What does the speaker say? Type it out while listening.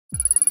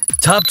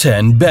Top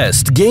 10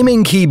 Best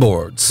Gaming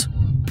Keyboards.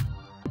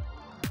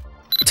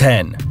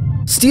 10.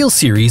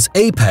 SteelSeries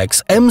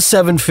Apex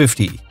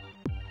M750.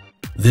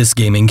 This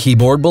gaming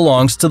keyboard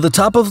belongs to the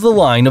top of the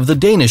line of the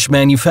Danish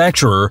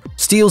manufacturer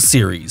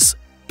SteelSeries.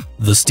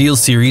 The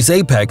SteelSeries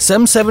Apex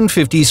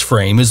M750's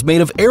frame is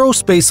made of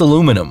aerospace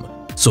aluminum,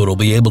 so it'll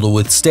be able to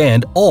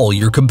withstand all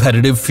your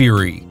competitive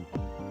fury.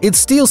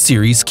 Its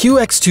SteelSeries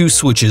QX2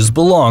 switches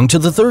belong to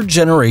the third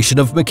generation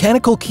of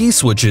mechanical key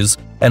switches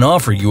and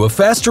offer you a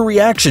faster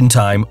reaction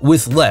time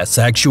with less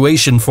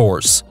actuation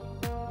force.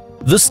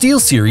 The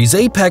SteelSeries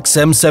Apex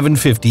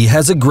M750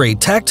 has a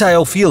great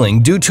tactile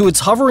feeling due to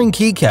its hovering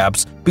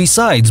keycaps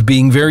besides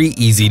being very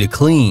easy to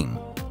clean.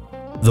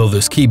 Though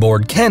this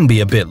keyboard can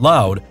be a bit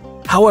loud,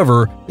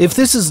 however, if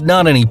this is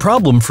not any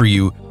problem for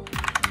you,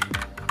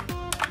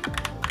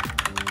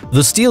 the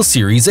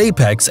SteelSeries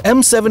Apex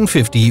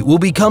M750 will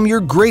become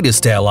your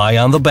greatest ally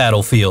on the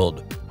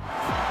battlefield.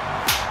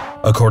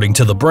 According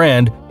to the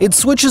brand, its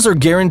switches are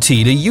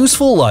guaranteed a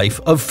useful life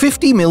of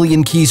 50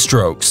 million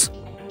keystrokes.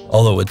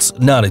 Although it's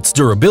not its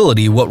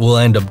durability what will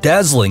end up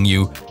dazzling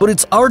you, but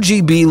its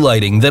RGB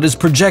lighting that is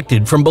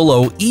projected from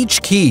below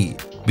each key,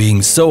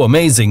 being so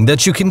amazing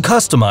that you can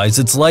customize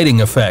its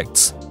lighting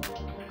effects.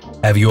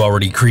 Have you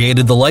already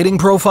created the lighting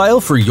profile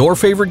for your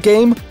favorite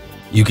game?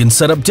 You can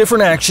set up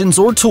different actions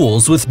or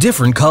tools with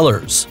different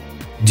colors.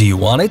 Do you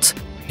want it?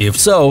 If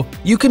so,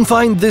 you can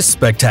find this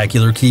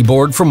spectacular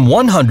keyboard from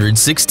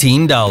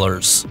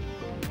 $116.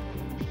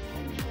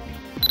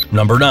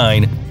 Number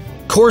 9.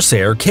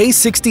 Corsair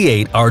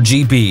K68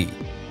 RGB.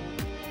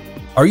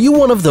 Are you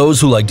one of those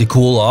who like to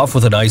cool off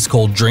with an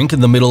ice-cold drink in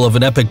the middle of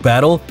an epic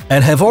battle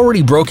and have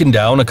already broken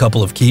down a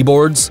couple of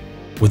keyboards?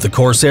 With the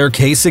Corsair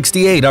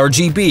K68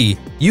 RGB,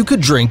 you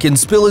could drink and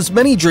spill as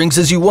many drinks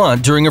as you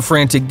want during a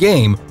frantic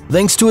game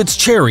thanks to its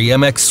Cherry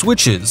MX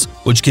switches,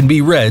 which can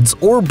be reds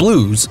or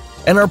blues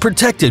and are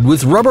protected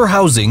with rubber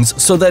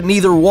housings so that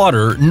neither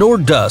water nor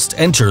dust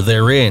enter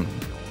therein.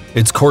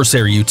 Its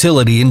Corsair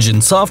Utility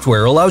Engine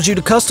software allows you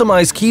to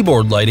customize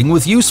keyboard lighting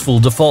with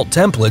useful default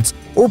templates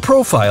or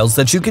profiles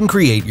that you can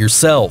create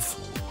yourself.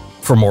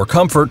 For more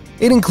comfort,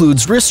 it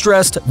includes wrist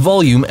rest,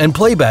 volume, and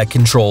playback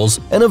controls,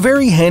 and a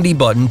very handy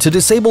button to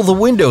disable the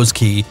Windows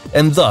key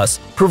and thus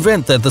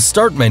prevent that the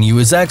Start menu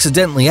is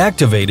accidentally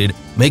activated,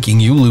 making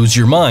you lose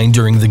your mind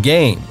during the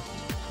game.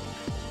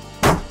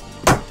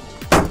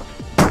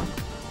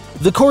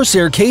 The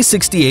Corsair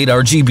K68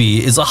 RGB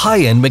is a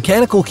high-end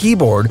mechanical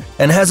keyboard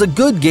and has a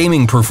good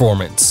gaming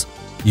performance.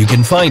 You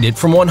can find it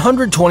from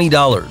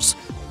 $120.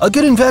 A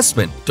good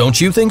investment, don't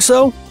you think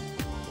so?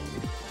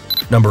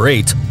 Number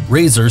 8.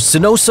 Razer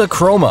Cynosa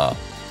Chroma.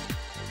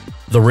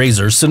 The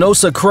Razer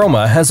Cynosa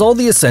Chroma has all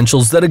the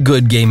essentials that a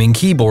good gaming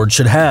keyboard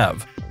should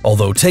have,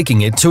 although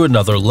taking it to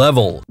another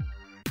level.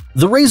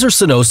 The Razer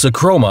Cynosa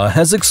Chroma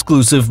has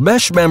exclusive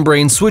mesh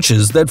membrane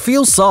switches that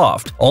feel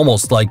soft,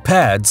 almost like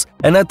pads,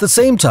 and at the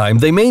same time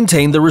they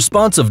maintain the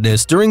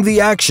responsiveness during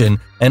the action,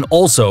 and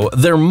also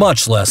they're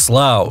much less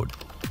loud.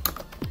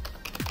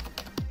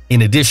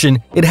 In addition,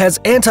 it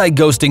has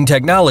anti-ghosting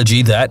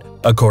technology that,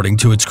 according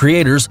to its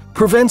creators,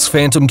 prevents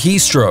phantom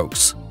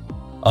keystrokes.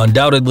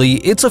 Undoubtedly,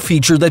 it's a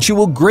feature that you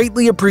will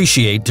greatly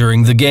appreciate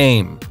during the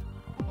game.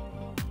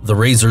 The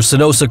Razer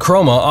Cynosa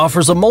Chroma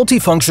offers a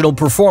multifunctional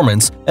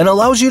performance and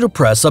allows you to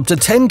press up to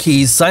 10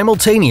 keys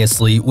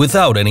simultaneously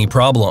without any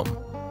problem.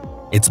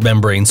 Its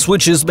membrane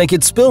switches make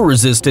it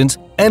spill-resistant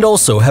and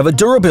also have a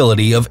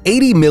durability of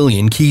 80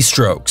 million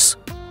keystrokes.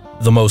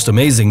 The most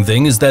amazing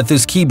thing is that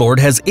this keyboard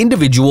has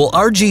individual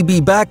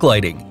RGB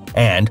backlighting,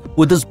 and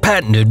with this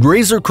patented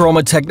Razer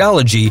Chroma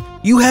technology,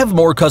 you have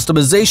more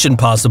customization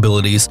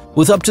possibilities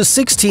with up to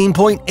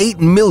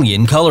 16.8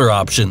 million color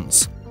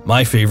options.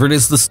 My favorite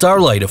is the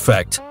starlight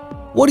effect.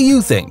 What do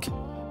you think?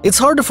 It's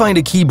hard to find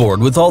a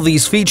keyboard with all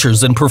these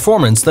features and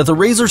performance that the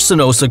Razer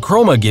Cynosa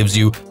Chroma gives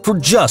you for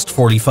just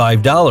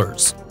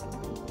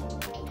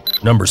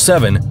 $45. Number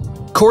 7.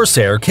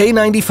 Corsair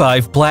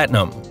K95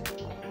 Platinum.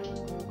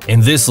 In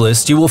this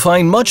list, you will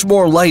find much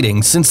more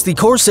lighting since the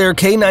Corsair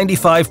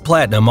K95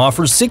 Platinum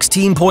offers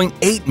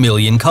 16.8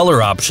 million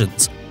color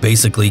options,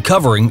 basically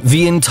covering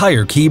the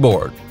entire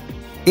keyboard.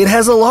 It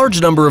has a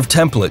large number of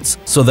templates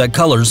so that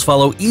colors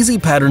follow easy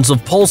patterns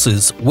of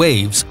pulses,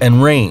 waves,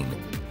 and rain.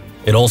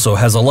 It also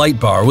has a light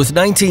bar with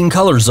 19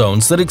 color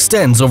zones that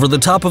extends over the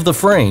top of the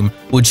frame,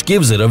 which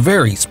gives it a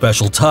very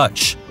special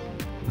touch.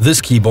 This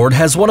keyboard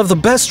has one of the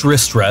best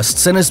wrist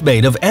rests and is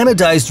made of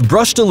anodized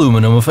brushed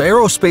aluminum of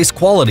aerospace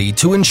quality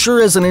to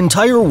ensure as an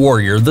entire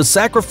warrior the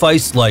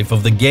sacrificed life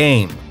of the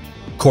game.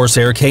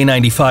 Corsair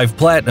K95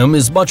 Platinum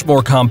is much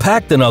more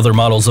compact than other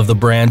models of the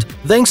brand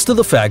thanks to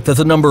the fact that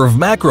the number of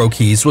macro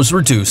keys was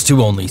reduced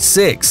to only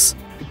 6.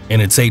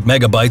 In its 8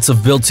 MB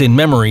of built-in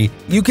memory,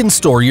 you can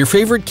store your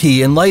favorite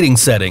key and lighting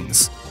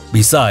settings.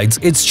 Besides,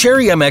 its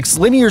Cherry MX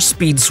linear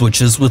speed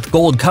switches with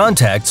gold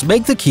contacts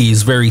make the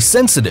keys very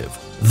sensitive,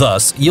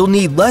 thus you'll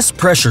need less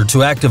pressure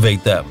to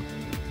activate them.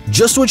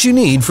 Just what you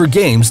need for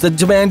games that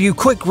demand you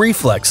quick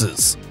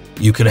reflexes.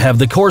 You can have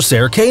the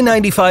Corsair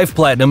K95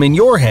 Platinum in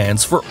your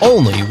hands for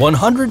only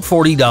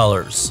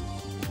 $140.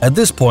 At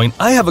this point,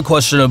 I have a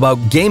question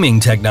about gaming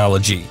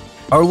technology.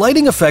 Are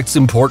lighting effects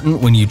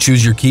important when you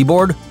choose your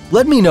keyboard?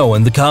 Let me know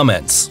in the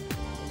comments.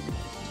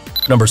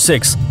 Number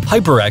 6.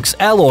 HyperX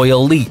Alloy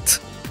Elite.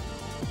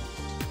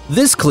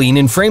 This clean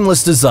and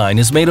frameless design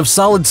is made of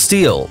solid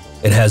steel.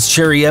 It has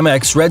Cherry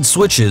MX red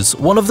switches,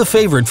 one of the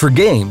favorite for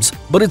games,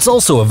 but it's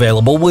also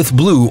available with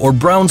blue or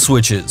brown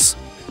switches.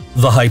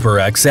 The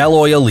HyperX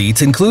Alloy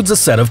Elite includes a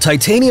set of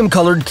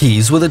titanium-colored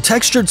keys with a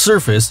textured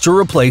surface to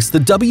replace the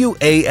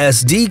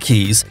WASD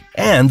keys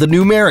and the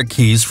numeric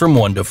keys from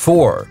 1 to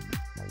 4.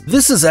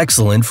 This is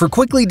excellent for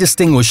quickly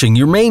distinguishing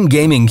your main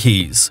gaming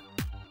keys.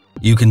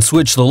 You can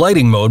switch the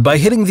lighting mode by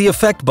hitting the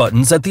effect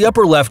buttons at the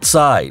upper left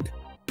side.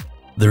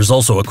 There's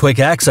also a quick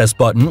access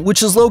button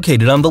which is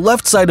located on the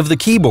left side of the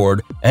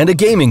keyboard and a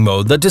gaming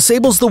mode that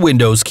disables the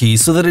Windows key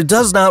so that it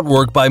does not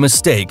work by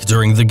mistake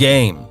during the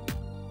game.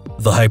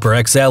 The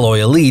HyperX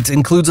Alloy Elite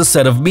includes a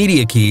set of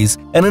media keys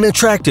and an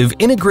attractive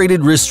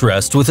integrated wrist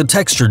rest with a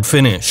textured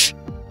finish.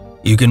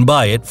 You can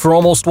buy it for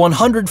almost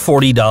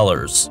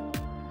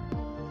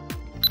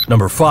 $140.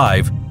 Number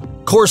 5.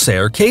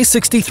 Corsair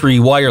K63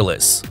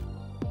 Wireless.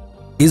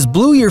 Is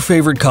blue your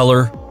favorite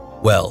color?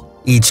 Well,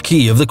 each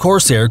key of the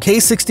Corsair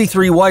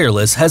K63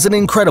 Wireless has an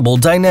incredible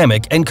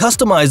dynamic and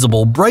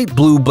customizable bright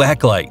blue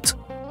backlight.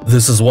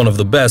 This is one of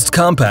the best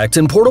compact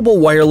and portable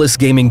wireless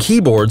gaming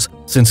keyboards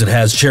since it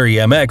has Cherry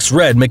MX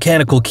red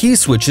mechanical key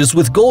switches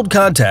with gold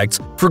contacts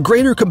for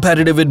greater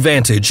competitive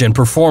advantage and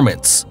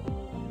performance.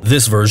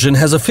 This version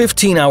has a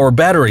 15-hour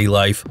battery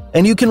life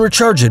and you can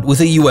recharge it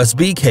with a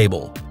USB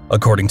cable.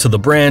 According to the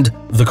brand,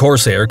 the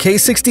Corsair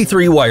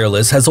K63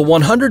 Wireless has a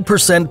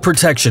 100%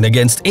 protection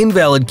against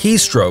invalid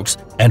keystrokes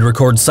and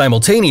records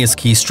simultaneous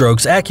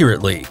keystrokes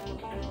accurately.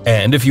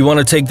 And if you want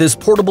to take this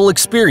portable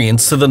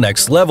experience to the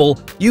next level,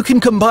 you can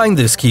combine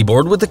this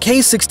keyboard with the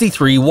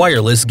K63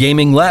 Wireless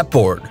Gaming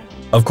Lapboard.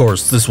 Of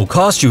course, this will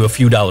cost you a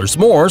few dollars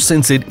more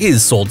since it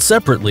is sold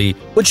separately,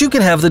 but you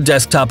can have the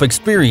desktop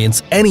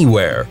experience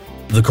anywhere.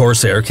 The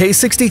Corsair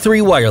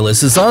K63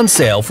 Wireless is on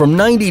sale from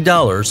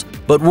 $90,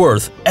 but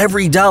worth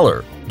every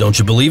dollar. Don't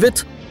you believe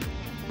it?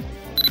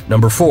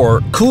 Number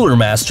 4. Cooler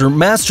Master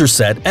Master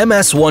Set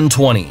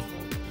MS120.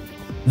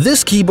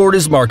 This keyboard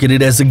is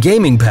marketed as a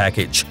gaming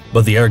package,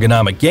 but the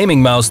ergonomic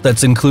gaming mouse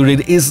that's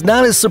included is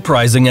not as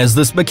surprising as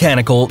this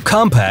mechanical,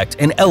 compact,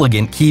 and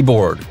elegant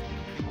keyboard.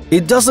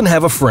 It doesn't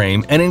have a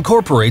frame and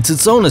incorporates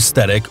its own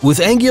aesthetic with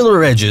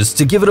angular edges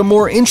to give it a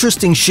more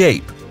interesting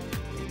shape.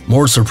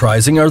 More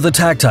surprising are the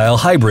tactile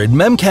hybrid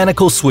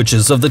mechanical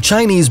switches of the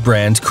Chinese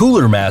brand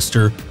Cooler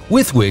Master,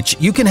 with which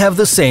you can have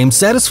the same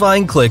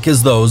satisfying click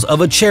as those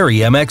of a Cherry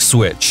MX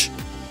switch.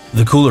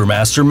 The Cooler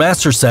Master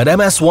Master Set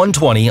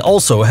MS120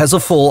 also has a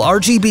full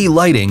RGB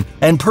lighting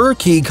and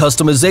per-key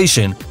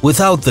customization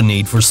without the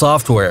need for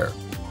software.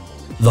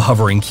 The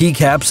hovering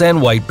keycaps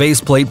and white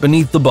baseplate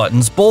beneath the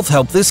buttons both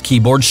help this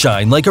keyboard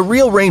shine like a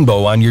real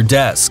rainbow on your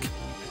desk.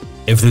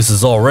 If this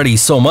is already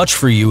so much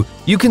for you,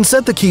 you can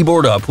set the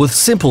keyboard up with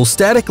simple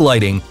static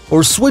lighting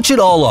or switch it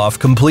all off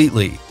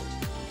completely.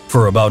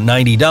 For about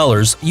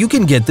 $90, you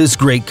can get this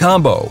great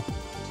combo.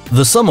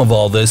 The sum of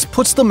all this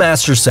puts the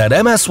Master Set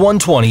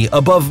MS120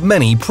 above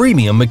many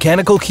premium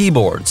mechanical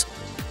keyboards.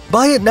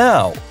 Buy it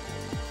now!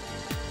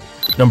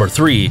 Number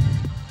 3.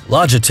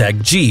 Logitech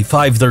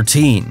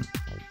G513.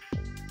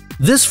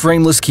 This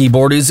frameless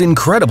keyboard is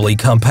incredibly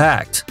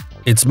compact.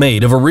 It's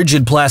made of a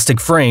rigid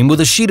plastic frame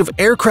with a sheet of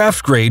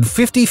aircraft-grade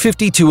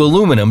 5052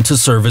 aluminum to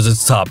serve as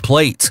its top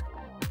plate.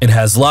 It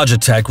has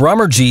Logitech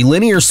Romer G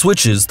linear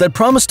switches that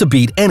promise to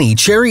beat any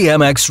Cherry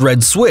MX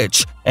red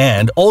switch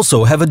and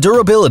also have a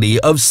durability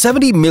of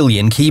 70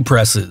 million key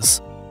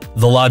presses.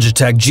 The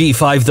Logitech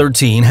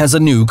G513 has a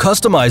new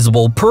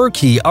customizable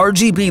per-key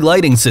RGB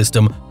lighting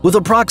system with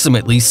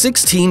approximately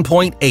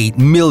 16.8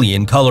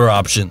 million color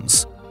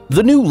options.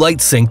 The new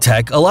LightSync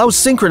tech allows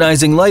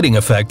synchronizing lighting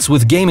effects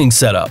with gaming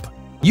setup.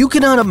 You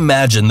cannot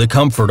imagine the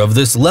comfort of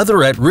this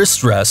leatherette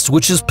wrist rest,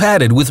 which is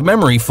padded with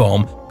memory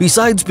foam,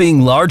 besides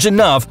being large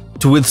enough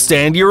to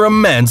withstand your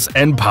immense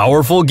and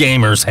powerful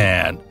gamer's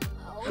hand.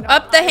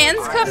 Up, the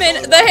hand's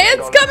coming. The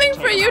hand's coming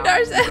for you,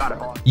 Darcy.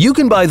 You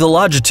can buy the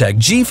Logitech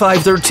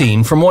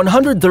G513 from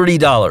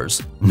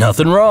 $130.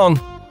 Nothing wrong.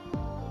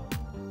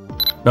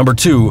 Number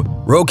 2.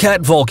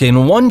 Roccat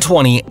Vulcan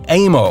 120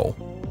 AMO.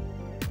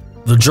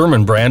 The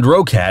German brand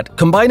Roccat,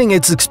 combining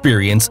its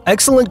experience,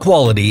 excellent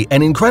quality,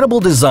 and incredible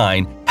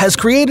design, has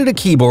created a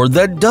keyboard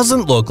that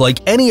doesn't look like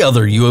any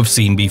other you have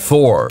seen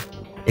before.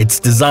 Its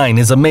design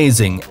is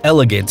amazing,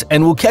 elegant,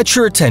 and will catch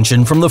your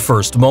attention from the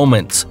first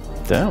moment.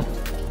 Damn.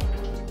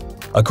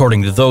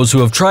 According to those who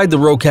have tried the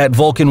Roccat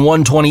Vulcan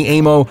 120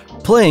 AMO,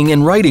 playing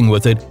and writing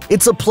with it,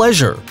 it's a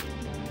pleasure.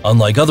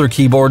 Unlike other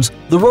keyboards,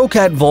 the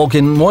Roccat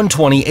Vulcan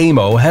 120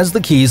 AMO has the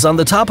keys on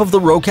the top of the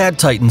Roccat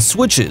Titan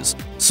switches,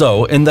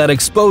 so in that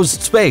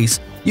exposed space,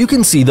 you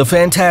can see the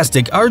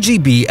fantastic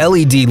RGB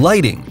LED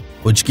lighting,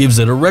 which gives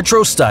it a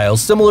retro style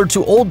similar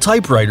to old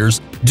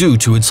typewriters due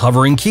to its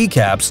hovering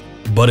keycaps,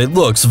 but it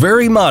looks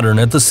very modern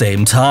at the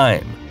same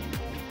time.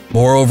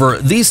 Moreover,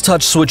 these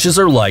touch switches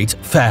are light,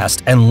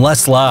 fast, and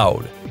less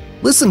loud.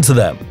 Listen to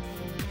them.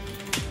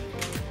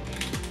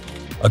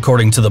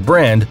 According to the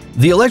brand,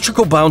 the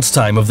electrical bounce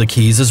time of the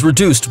keys is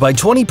reduced by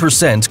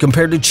 20%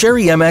 compared to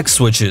Cherry MX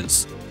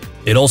switches.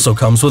 It also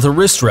comes with a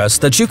wrist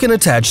rest that you can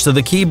attach to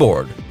the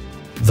keyboard.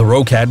 The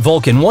Roccat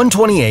Vulcan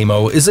 120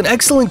 AMO is an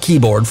excellent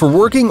keyboard for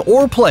working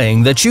or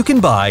playing that you can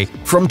buy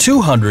from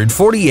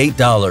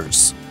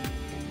 $248.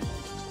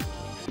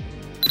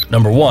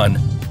 Number 1.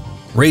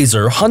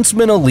 Razer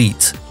Huntsman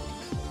Elite.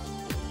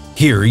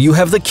 Here you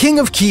have the king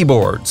of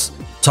keyboards.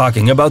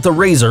 Talking about the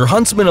Razer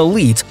Huntsman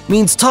Elite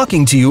means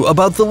talking to you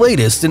about the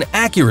latest in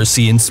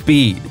accuracy and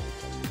speed.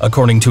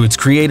 According to its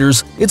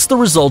creators, it's the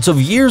result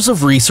of years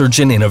of research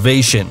and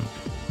innovation.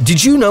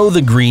 Did you know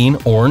the green,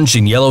 orange,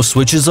 and yellow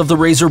switches of the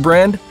Razer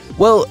brand?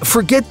 Well,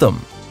 forget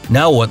them.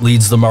 Now what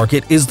leads the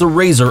market is the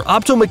Razer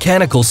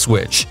Optomechanical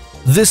switch.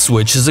 This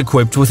switch is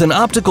equipped with an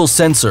optical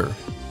sensor.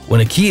 When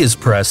a key is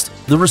pressed,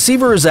 the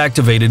receiver is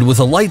activated with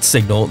a light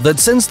signal that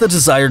sends the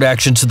desired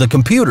action to the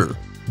computer,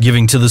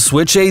 giving to the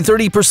switch a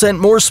 30%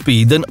 more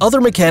speed than other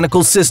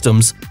mechanical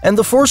systems, and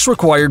the force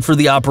required for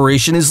the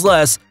operation is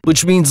less,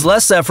 which means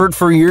less effort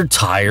for your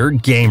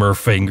tired gamer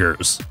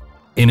fingers.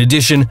 In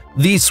addition,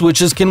 these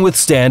switches can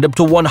withstand up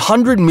to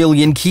 100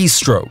 million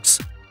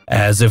keystrokes.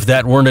 As if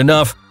that weren't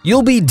enough,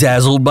 you'll be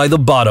dazzled by the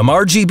bottom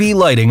RGB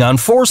lighting on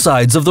 4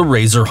 sides of the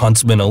Razer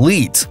Huntsman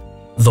Elite.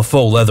 The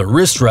faux leather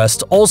wrist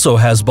rest also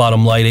has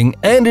bottom lighting,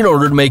 and in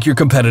order to make your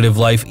competitive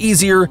life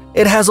easier,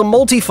 it has a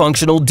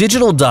multifunctional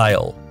digital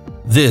dial.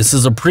 This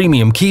is a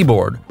premium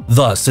keyboard,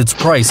 thus its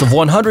price of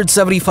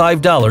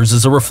 $175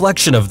 is a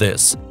reflection of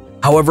this.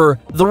 However,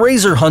 the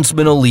Razer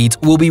Huntsman Elite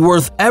will be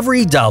worth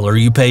every dollar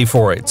you pay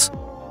for it.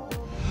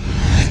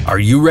 Are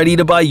you ready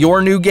to buy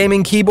your new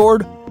gaming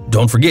keyboard?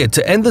 Don't forget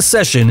to end the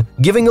session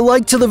giving a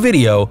like to the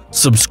video,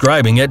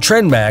 subscribing at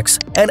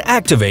TrendMax, and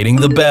activating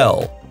the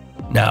bell.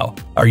 Now,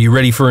 are you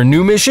ready for a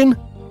new mission?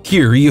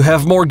 Here you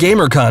have more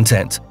gamer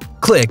content.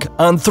 Click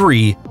on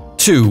 3,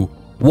 2,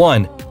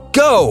 1,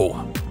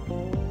 go!